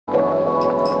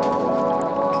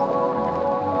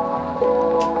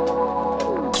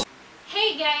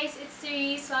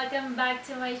welcome back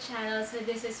to my channel. So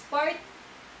this is part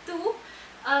 2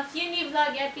 of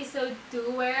Univlog episode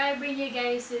 2, where I bring you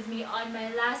guys with me on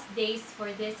my last days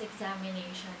for this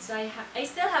examination. So I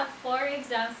still have 4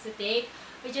 exams to take,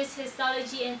 which is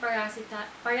histology and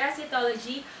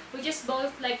parasitology, which is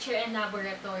both lecture and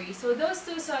laboratory. So those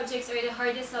 2 subjects are the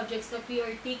hardest subjects that we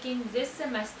are taking this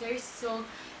semester. So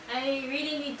I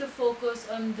really need to focus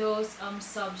on those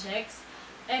subjects.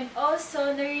 And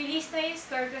also, na-release na yung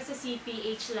score ko sa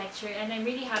CPH lecture, and I'm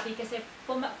really happy kasi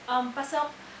pasok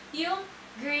yung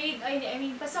grade,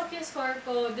 pasok yung score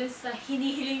ko dun sa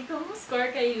hinihiling kong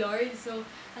score kay Lord. So,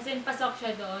 as in, pasok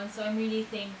siya doon. So, I'm really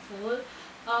thankful.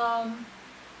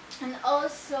 And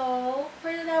also,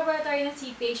 for the laboratory ng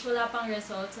CPH, wala pang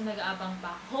results. So, nag-aabang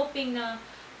pa. Hoping na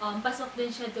pasok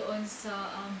din siya doon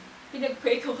sa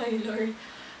pinag-pray ko kay Lord.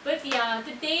 But yeah,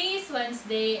 today is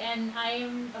Wednesday and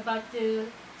I'm about to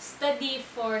study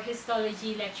for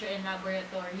histology, lecture, and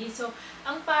laboratory. So,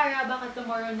 ang para, baka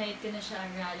tomorrow night ko na siya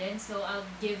aralin. So, I'll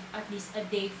give at least a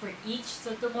day for each.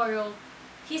 So, tomorrow,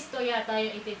 histo yata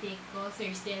yung ititake ko.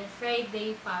 Thursday and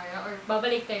Friday, para. Or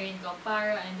babalik na rin ko,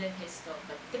 para, and then histo.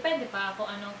 But, depende pa kung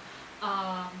anong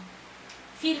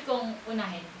feel kong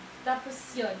unahin.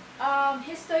 Tapos yun,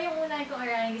 histo yung unahin kong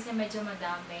aralin kasi medyo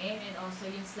madami. And also,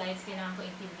 yung slides kailangan ko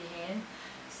intindihin.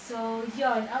 So,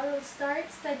 yun, I will start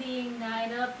studying na,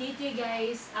 and I'll update you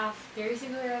guys after.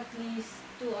 Siguro at least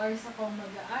 2 hours akong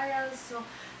mag-aaral. So,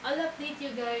 I'll update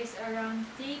you guys around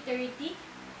 3:30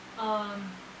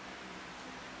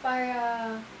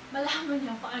 para malaman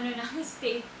niyo kung ano na ang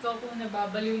state ko, kung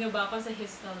nababaliw na ba ako sa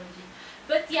histology.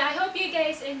 But yeah, I hope you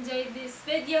guys enjoyed this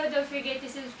video. Don't forget to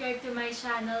subscribe to my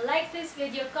channel, like this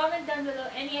video, comment down below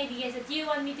any ideas that you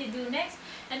want me to do next,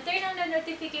 and turn on the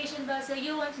notification bell so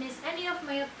you won't miss any of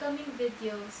my upcoming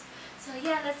videos. So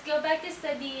yeah, let's go back to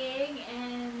studying,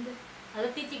 and I'll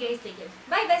update you guys later.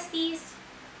 Bye, besties!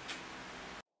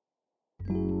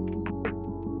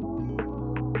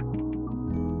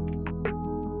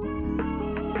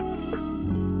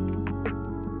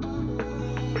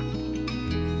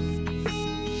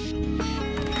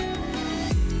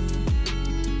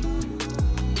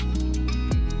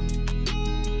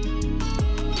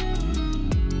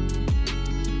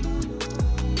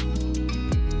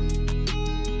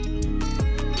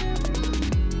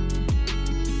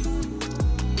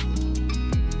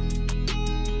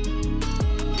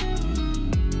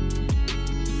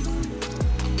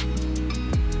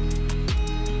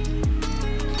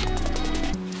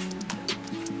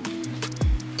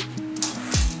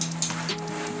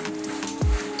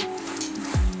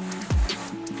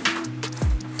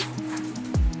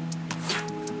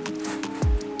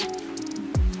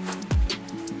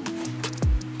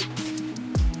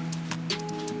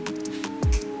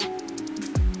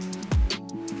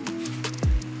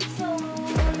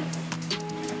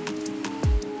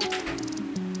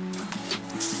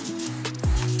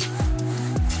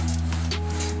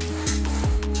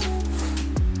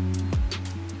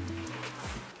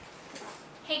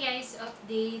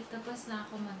 Update. Tapos na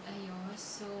ako mag-ayos.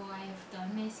 So, I have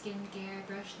done my skincare,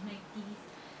 brushed my teeth,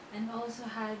 and also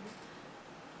had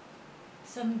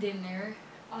some dinner.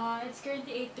 It's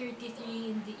currently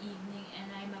 8:33 in the evening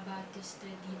and I'm about to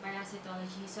study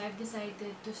parasitology. So, I've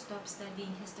decided to stop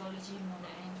studying histology muna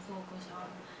and focus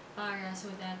on para so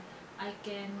that I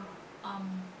can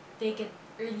take it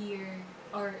earlier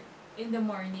or in the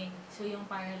morning. So, yung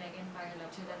para-leg and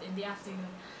para-lab, so that in the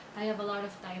afternoon, I have a lot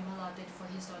of time allotted for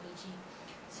histology.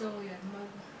 So, yun,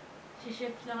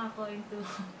 mag-shift lang ako into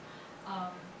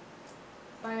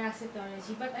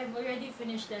parasitology. But I've already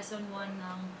finished lesson 1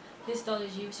 ng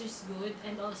histology, which is good.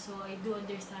 And also, I do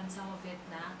understand some of it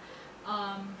na.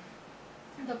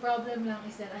 The problem lang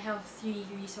is that I have 3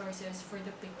 resources for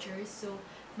the pictures. So,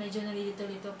 medyo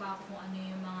nalilito-lito pa ako kung ano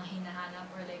yung mga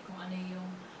hinahanap or like kung ano yung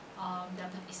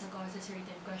dapat isagot sa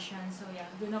certain questions. So yeah,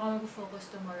 doon ako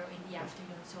mag-focus tomorrow in the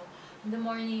afternoon. So in the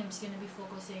morning, I'm just gonna be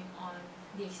focusing on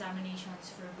the examinations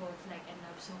for both leg and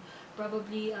lab. So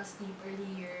probably I'll sleep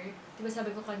earlier. Diba sabi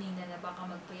ko kanina na baka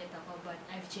magpuyat ako, but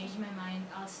I've changed my mind.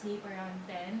 I'll sleep around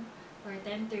 10 or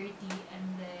 10:30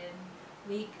 and then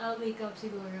I'll wake up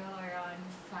siguro around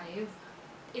 5.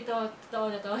 Ito,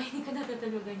 totoo na to, hindi ko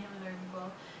natutulugan yung alarm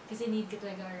ko. Kasi need ko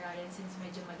talaga aralin since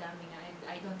medyo madami nga and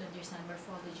I don't understand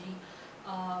morphology.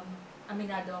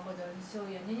 Aminado ako doon. So,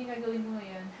 yun yung gagawin ko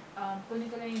ngayon. Kunin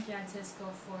ko lang yung chances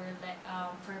ko for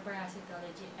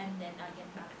parasitology and then I'll get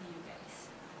back to you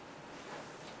guys.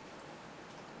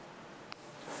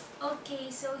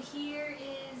 Okay, so here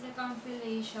is the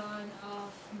compilation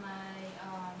of my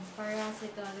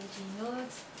parasitology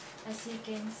notes. As you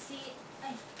can see,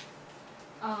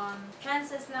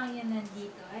 chances lang yan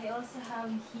nandito. I also have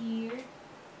here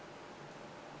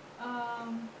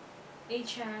a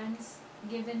chance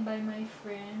given by my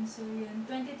friend. So, yan.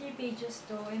 23 pages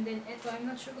to. And then, ito, I'm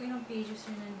not sure kung ilang pages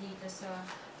yun nandito sa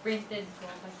printed ko.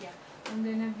 But yeah, I'm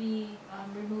gonna be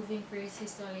removing first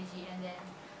histology. And then,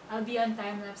 I'll be on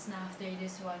time-lapse na after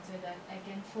this one so that I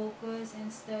can focus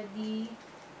and study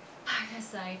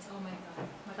parasites. Oh my god.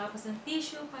 Matapos ng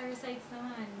tissue, parasites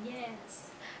naman.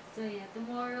 Yes! So yeah,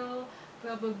 tomorrow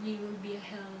probably will be a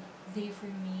hell day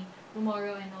for me.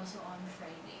 Tomorrow and also on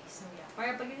Friday. So yeah,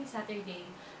 para pagdating Saturday,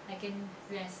 I can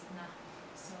rest na.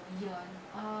 So yun.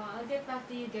 I'll get back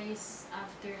to you guys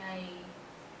after I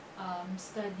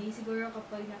study. Siguro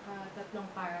kapag naka-3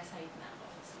 parasite na ako.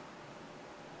 So,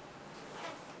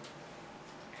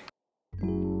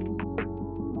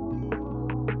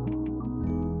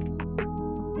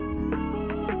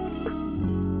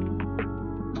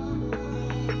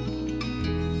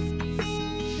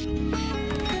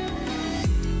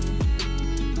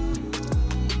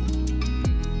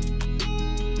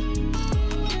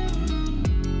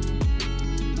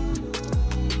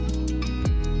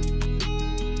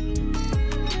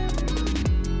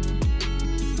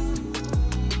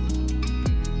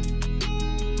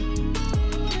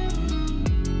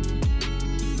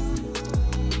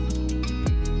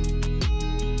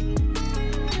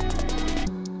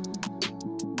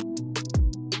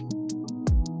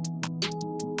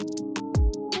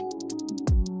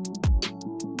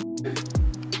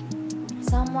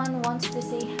 someone wants to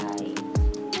say hi.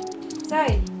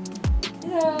 Sorry.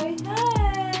 Sorry.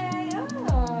 Hi.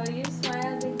 Oh, you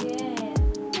smiled again.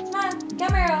 Smile.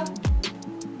 Camera.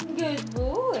 Good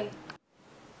boy.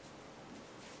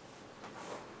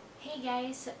 Hey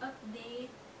guys, so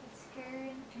update. It's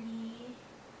currently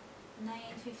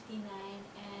 9:59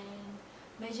 and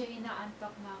medyo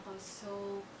inaantok na ako. So,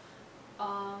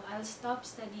 I'll stop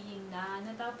studying na.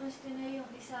 Natapos ko na yung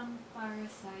isang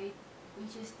parasite,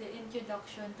 which is the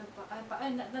introduction to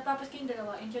natapos ko yung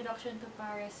dalawa, introduction to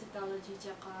parasitology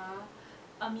tsaka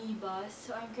amoebas.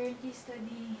 So I'm currently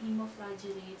studying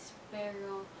hemoflagellates,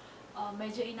 pero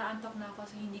medyo inaantok na ako,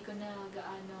 so hindi ko na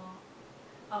gaano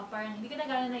parang hindi ko na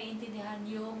gaano naiintindihan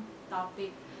yung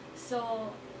topic. So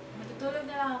matutulog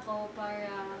na lang ako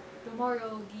para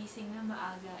tomorrow gising na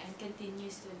maaga and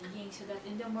continue studying so that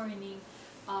in the morning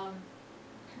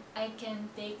I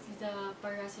can take the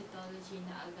parasitology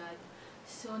na agad.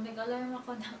 So, nag-alarm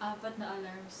ako ng 4 na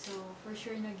alarm. So, for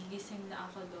sure, nagigising na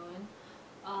ako doon.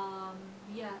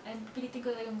 Yeah, and pilitin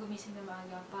ko lang gumising na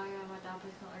maaga para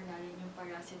matapos kong aralin yung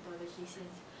parasitology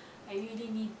since I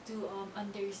really need to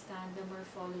understand the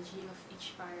morphology of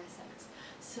each parasite.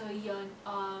 So, yun.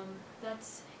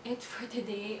 That's it for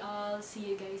today. I'll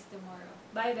see you guys tomorrow.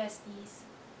 Bye, besties!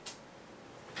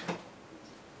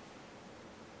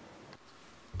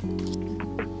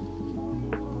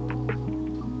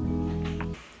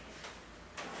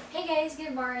 Hey guys,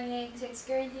 good morning. So it's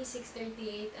currently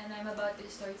 6:38 and I'm about to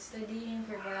start studying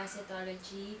for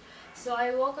parasitology. So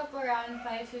I woke up around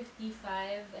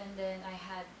 5:55 and then I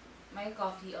had my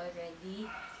coffee already.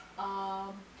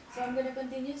 So I'm gonna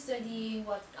continue studying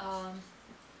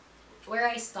where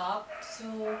I stopped.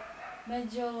 So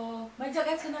medyo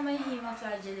gets ko naman yung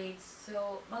hemoflagellates.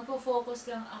 So magpo-focus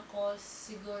lang ako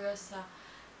siguro sa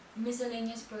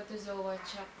miscellaneous protozoa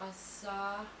tsaka sa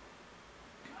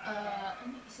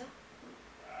ano isa?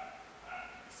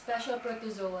 Special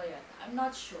protozoa yan. I'm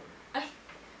not sure. Ay!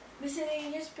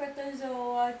 Miscellaneous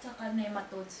protozoa tsaka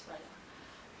nematodes pala.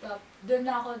 Doon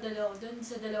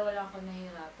sa dalawa lang ako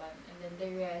nahirapan. And then the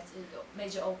rest is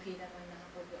medyo okay naman na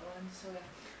ako doon. So yeah.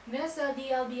 I'm gonna study.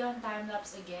 I'll be on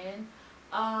time-lapse again.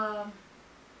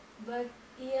 But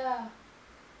yeah.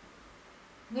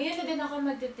 Ngayon na din ako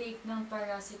magte-take ng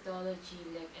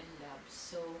parasitology leg and lab.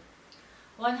 So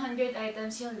 100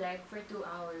 items yung leg for 2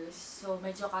 hours. So,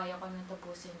 medyo kaya ko nang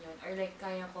tapusin yun. Or like,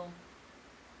 kaya kong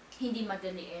hindi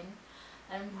madaliin.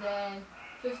 And then,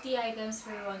 50 items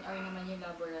for 1 hour naman yung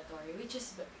laboratory. Which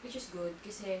is good.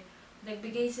 Kasi,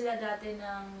 nagbigay sila dati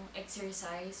ng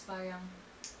exercise. Parang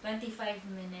 25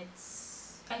 minutes.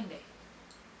 Ay, hindi.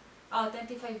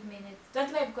 25 minutes.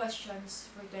 25 questions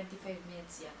for 25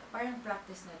 minutes yata. Parang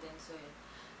practice na din. So, yun.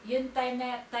 Yung time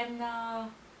na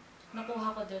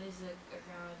nakuha ko doon is like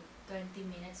around 20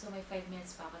 minutes. So, may 5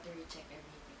 minutes pa ako to recheck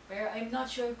everything. Pero I'm not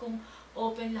sure kung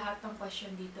open lahat ng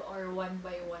question dito or one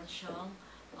by one siyang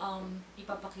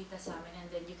ipapakita sa amin and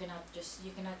then you cannot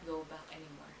go back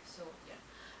anymore. So, yeah.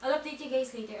 I'll update you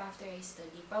guys later after I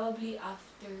study. Probably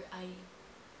after I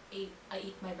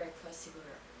eat my breakfast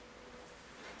siguro.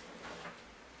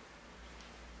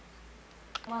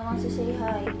 Mama wants to say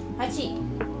hi. Hachi!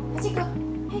 Hachi ko!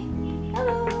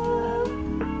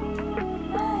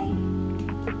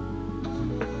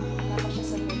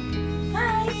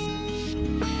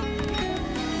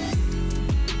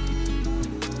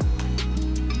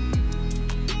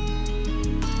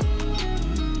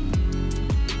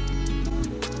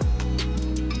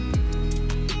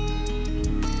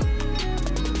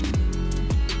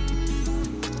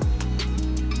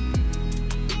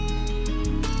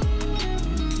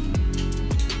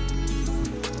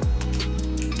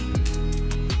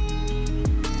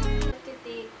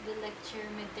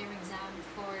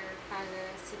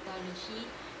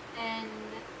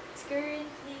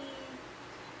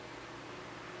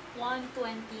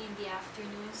 1:20 in the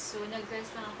afternoon. So,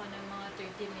 nag-rest lang ako ng mga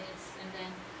 30 minutes and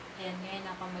then, ayan, ngayon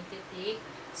ako magte-take.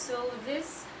 So,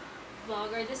 this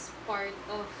vlog or this part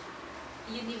of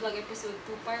Univlog episode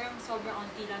 2, parang sobrang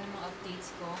onti lang ng mga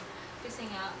updates ko. Kasi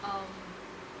nga,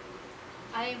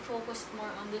 I am focused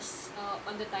more on this,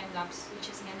 on the time-lapse,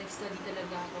 which is nga, nag-study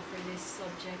talaga ako for this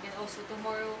subject. And also,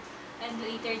 tomorrow and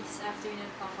later this afternoon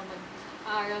pa ako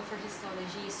mag-aaral for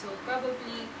histology. So,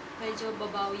 probably, medyo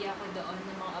babawi ako doon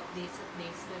ng mga updates.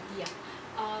 But yeah,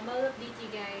 I'll update you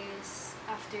guys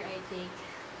after I take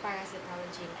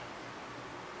parasitology live.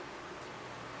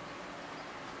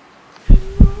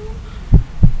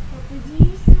 Papa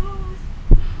Jesus!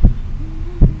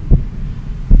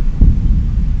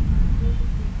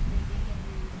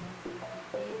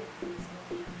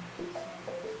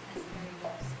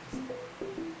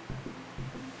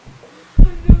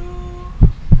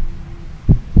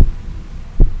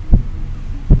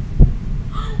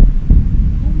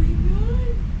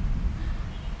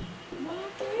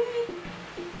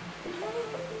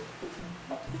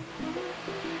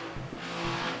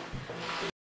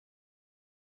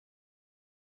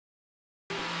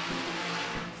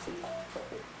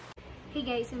 Hey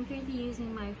guys, I'm currently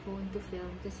using my phone to film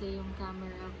kasi yung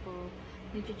camera ko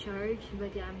nag-charge.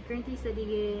 But yeah, I'm currently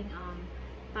studying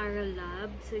para lab.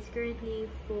 So it's currently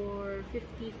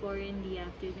 4:54 in the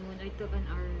afternoon. I took an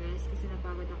hour rest kasi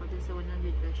napagod ako dun sa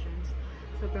 100 questions.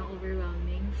 Sobrang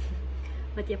overwhelming.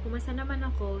 But yeah, pumasa naman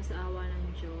ako sa awa ng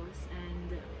Diyos.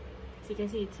 And as you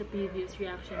can see, it's a previous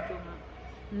reaction ko nga.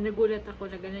 Nagulat ako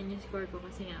na ganun yung score ko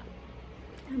kasi nga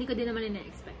hindi ko din naman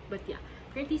na-expect. But yeah,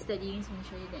 currently studying, so I'll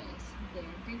show you guys. Then,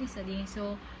 currently studying.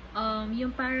 So,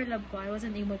 yung paralab ko, I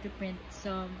wasn't able to print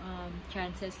some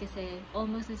chances kasi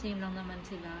almost the same lang naman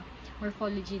sila.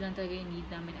 Morphology lang talaga yung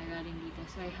need namin aralin dito.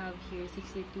 So, I have here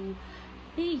 62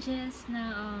 pages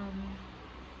na,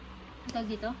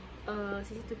 tag dito?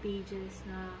 62 pages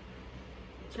na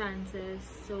chances.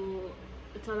 So,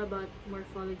 it's all about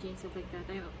morphology and stuff like that.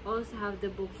 I also have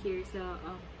the book here sa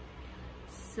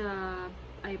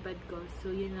iPad ko. So,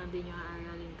 yun lang din yung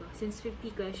aaralin ko. Since 50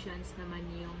 questions naman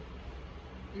yung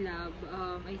lab,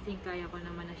 I think kaya ko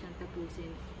naman na siyang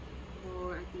tapusin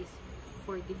for at least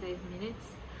 45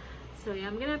 minutes. So, yeah,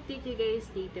 I'm gonna update you guys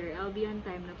later. I'll be on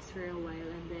time-lapse for a while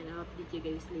and then I'll update you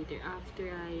guys later after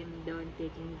I am done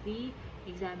taking the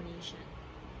examination.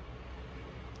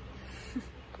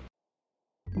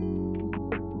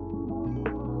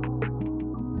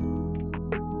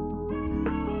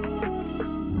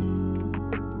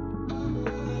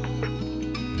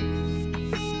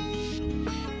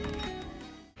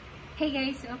 Hey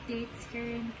guys, updates.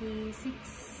 Currently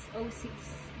 6:06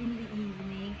 in the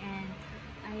evening and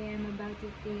I am about to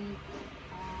take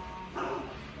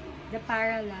the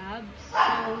para lab.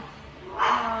 So,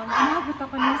 inabot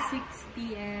ako ng 6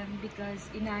 PM because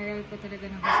inaral ko talaga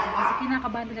ng gusto. Kasi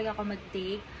kinakabahan talaga ako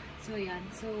mag-take. So, yan.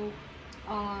 So,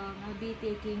 I'll be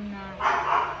taking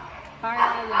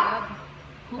para lab,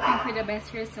 hoping for the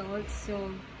best results. So,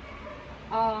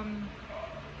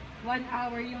 1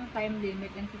 hour yung time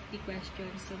limit and 50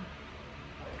 questions. So,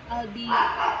 I'll be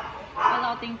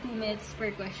allotting 2 minutes per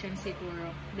question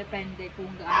siguro. Depende kung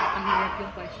gaano kahirap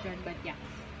yung question. But yeah,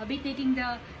 I'll be taking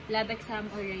the lab exam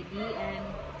already and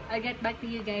I'll get back to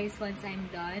you guys once I'm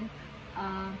done.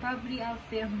 Probably I'll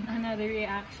film another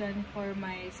reaction for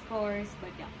my scores.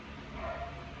 But yeah,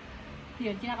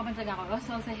 yun, kinakabahan talaga ako.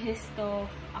 Also, sa histo,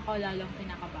 ako lalong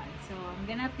kinakabahan. So, I'm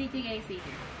gonna update you guys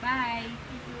later. Bye!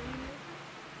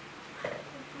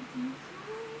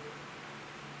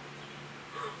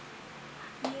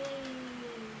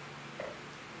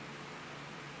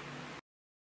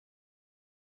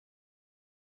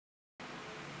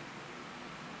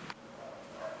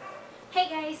 Hey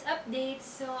guys, updates.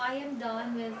 So I am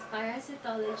done with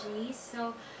parasitology.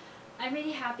 So I'm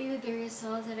really happy with the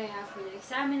results that I have for the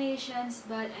examinations,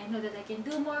 but I know that I can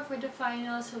do more for the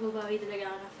finals. So babawi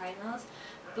talaga ako ng finals.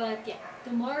 But yeah,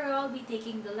 tomorrow I'll be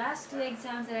taking the last 2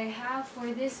 exams that I have for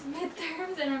this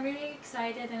midterms and I'm really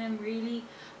excited and I'm really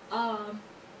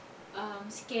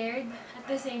scared at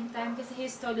the same time kasi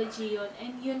histology yun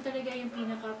and yun talaga yung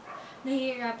pinaka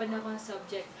nahihirapan ako ng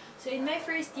subject. So in my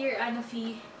first year,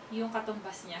 Anophy, yung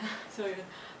katumbas niya. So yun,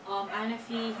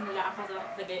 Anophy, hinula ako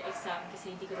sa exam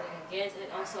kasi hindi ko talaga gets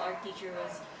and also our teacher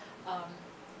was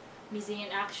missing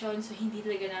in action so hindi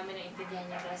talaga namin naintindihan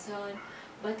yung lesson.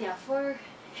 But yeah, for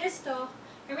histo,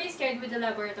 I'm really scared with the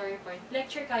laboratory part.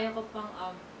 Lecture, kaya ko pang,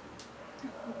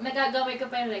 nagagawin ko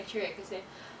pa yung lecture kasi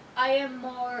I am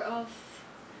more of,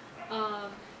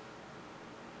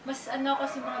 mas ano ko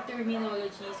sa mga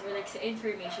terminologies or like sa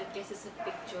information kaysa sa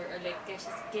picture or like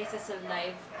kaysa sa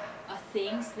live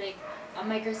things like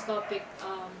microscopic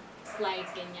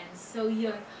slides, ganyan. So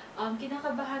yun,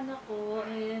 kinakabahan ako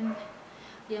and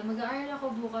yeah, mag-aaral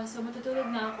ako bukas. So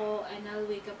matutulog na ako and I'll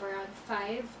wake up around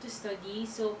 5 to study.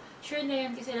 So sure na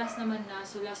yun kasi last naman na.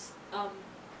 So last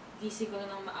gising ko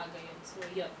na ng maaga yun. So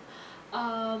yun.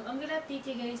 I'm gonna update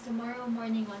you guys tomorrow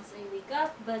morning once I wake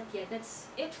up. But yeah, that's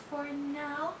it for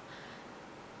now.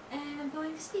 And I'm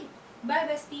going to sleep. Bye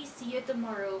besties, see you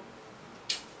tomorrow.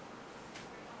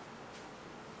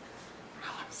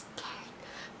 I am scared.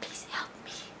 Please help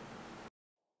me.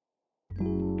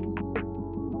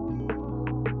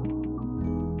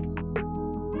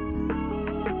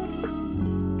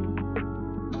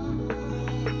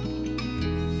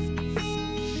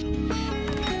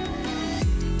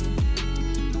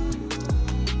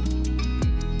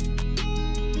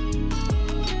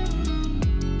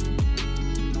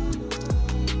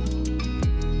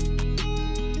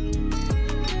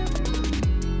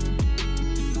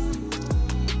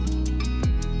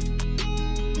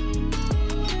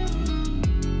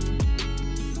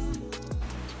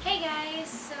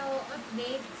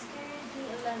 It's currently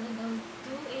 11:02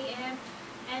 a.m.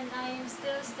 and I am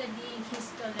still studying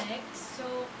Histolect.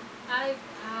 So I've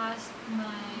asked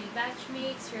my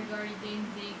batchmates regarding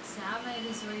the exam. It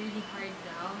is really hard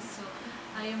now. So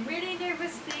I am really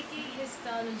nervous taking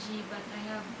histology, but I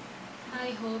have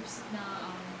high hopes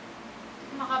na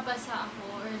makapasa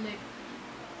ako, or like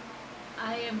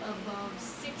I am above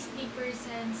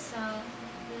 60% sa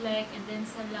lec and then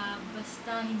sa lab,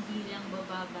 basta hindi lang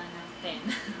bababa ng 10.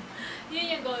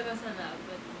 Yun yung goal ko sa lab.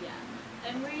 But yeah,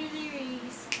 I'm really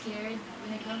scared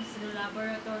when it comes to the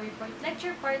laboratory part.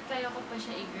 Lecture part, kaya ko pa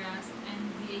siya i-grasp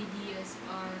and the ideas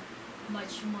are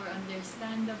much more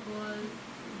understandable.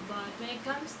 But when it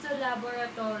comes to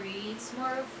laboratory, it's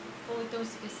more of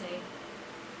photos kasi.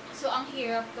 So ang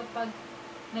hirap kapag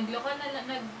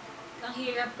ang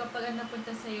hirap kapag ang napunta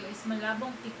sa'yo is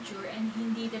malabong picture and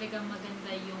hindi talaga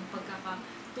maganda yung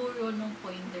pagkakaturo ng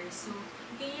pointer. So,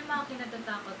 yun yung mga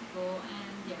kinatatakot ko.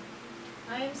 And yeah,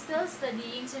 I'm still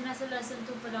studying. So, nasa lesson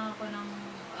 2 pa lang ako ng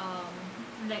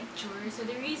lecture. So,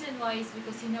 the reason why is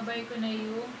because sinabay ko na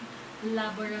yung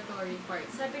laboratory part.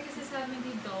 Sabi kasi sa amin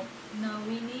ni Doc na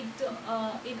we need to,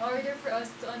 in order for us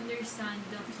to understand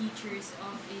the features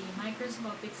of a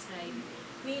microscopic slide,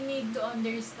 we need to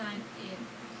understand it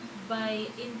by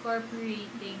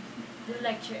incorporating the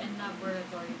lecture and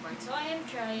laboratory part. So I am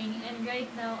trying, and right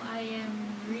now I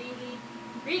am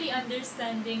really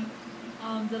understanding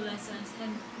the lessons,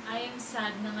 and I am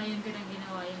sad na ngayon ko nang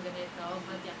ginawa yung ganito.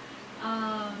 But yeah,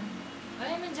 I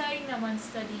am enjoying naman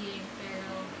studying,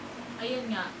 pero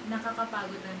ayun nga,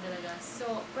 nakakapagod lang talaga.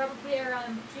 So probably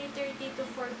around 3:30 to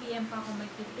 4 p.m. pa ako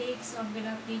mag-take, so I'm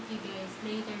gonna update you guys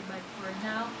later. But for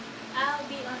now, I'll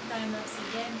be on time-lapse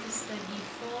again to study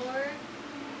for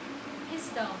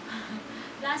Histo.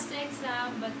 Last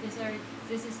exam, but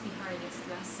this is the hardest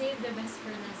class. Save the best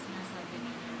for last na sabi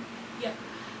niya. Yep.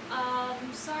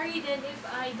 Sorry then if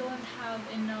I don't have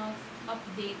enough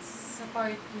updates sa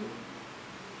part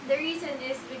 2. The reason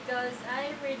is because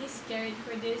I'm really scared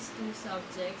for these two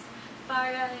subjects,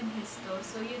 para and Histo.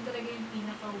 So yun talaga yung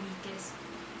pinaka-weakest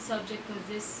subject ko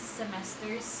this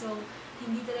semester. So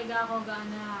hindi talaga ako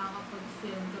gaano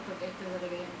nakakapag-film kapag ito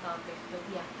talaga yung topic. But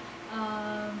yeah,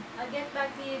 I'll get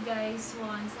back to you guys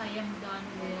once I am done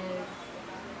with...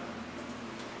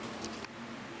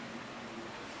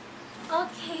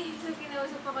 Okay, so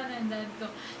kinausap ako ng dad ko.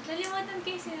 Nalimutan ko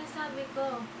yung sinasabi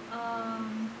ko.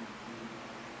 Ano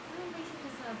ba yung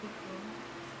sinasabi ko?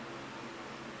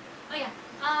 Oh yeah,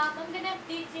 I'm gonna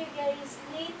update you guys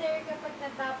later kapag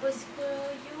natapos ko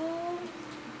yung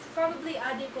probably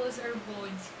adipose or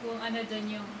bones, kung ano dun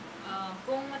yung,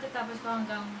 kung matatapos ko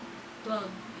hanggang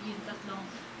 12, yung tatlong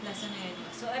lesson na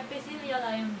yun. So, epithelial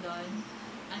I am done,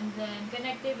 and then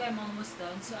connective I'm almost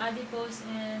done. So, adipose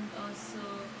and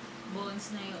also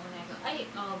bones na yung una ko.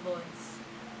 Ay, bones.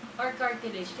 Or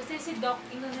cartilage. Kasi si Doc,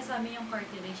 inuna sa amin yung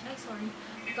cartilage. Ay, sorry.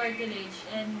 Cartilage.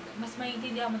 And mas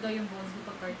maintindihan mo daw yung bones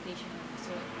kapag cartilage na.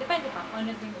 So, depende pa kung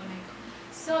ano yung una ko.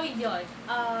 So, yun.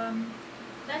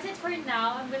 That's it for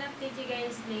now. I'm gonna update you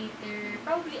guys later.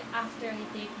 Probably after I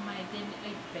take my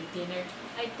dinner.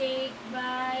 I take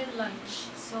my lunch.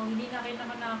 So, hindi na kayo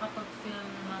naman nakakapag-film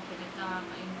ng mga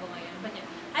pinagkakain ko ngayon. But yeah,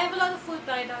 I have a lot of food.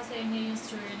 Pakita ko sa inyo yung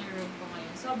story na room ko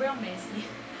ngayon. Sobrang messy.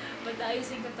 But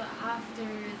ayusin ko to after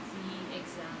the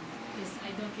exam. Because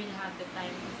I don't really have the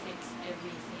time to fix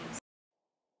everything.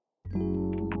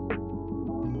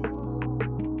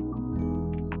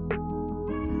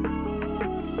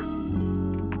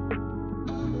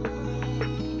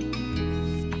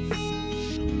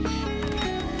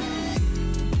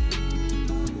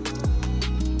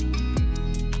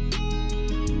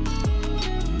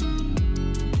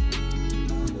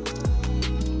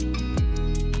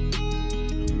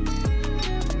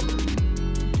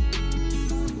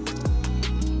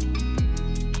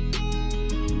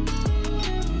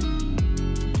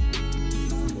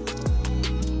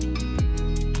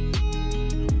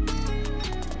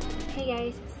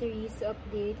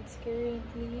 update. It's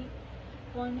currently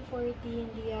 1:40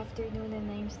 in the afternoon and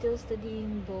I'm still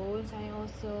studying bones. I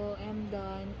also am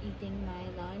done eating my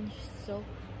lunch. So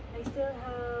I still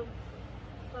have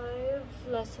 5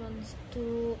 lessons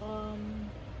to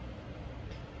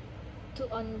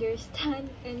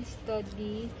understand and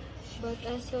study. But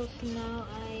as of now,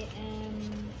 I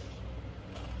am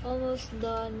almost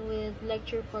done with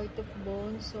lecture part of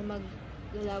bones. So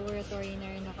mag-laboratory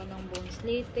na rin ako ng bones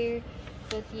later.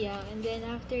 But yeah, and then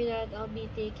after that, I'll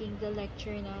be taking the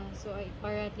lecture na. So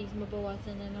para at least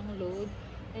mabawasan na ng load.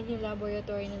 And yung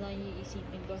laboratory na lang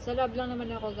iisipin ko. Sa lab lang naman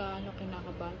ako gaano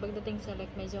kinakabahan. Pagdating sa lab,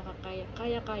 medyo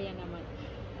kaya naman.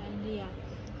 And yeah,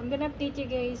 I'm gonna update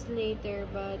you guys later.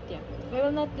 But yeah, I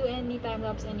will not do any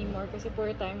time-lapse anymore. Kasi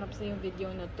puro time-lapse na yung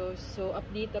video na to. So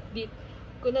update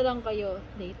ko na lang kayo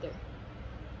later.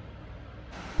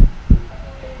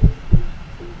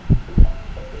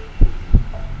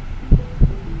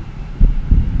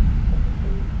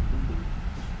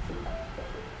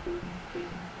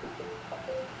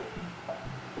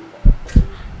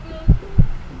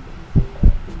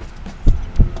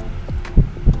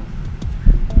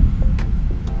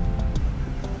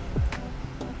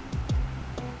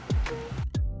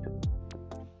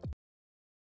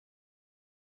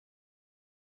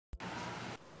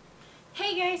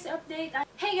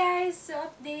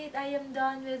 Update, I am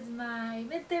done with my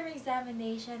midterm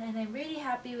examination and I'm really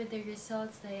happy with the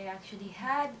results that I actually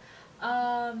had.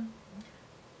 Ang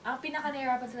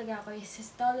pinaka-nahirapan talaga ako is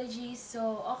histology,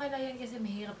 so okay lang yan kasi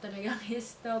mahirap talaga ang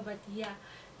histo. But yeah,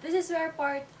 this is where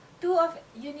part 2 of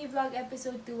Univlog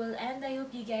episode 2 will end. I hope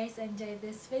you guys enjoyed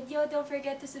this video. Don't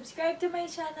forget to subscribe to my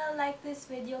channel, like this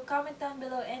video, comment down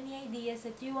below any ideas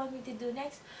that you want me to do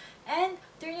next, and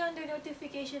turn on the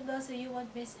notification bell so you won't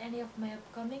miss any of my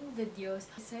upcoming videos.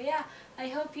 So yeah,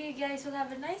 I hope you guys will have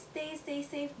a nice day. Stay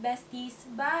safe, besties.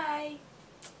 Bye!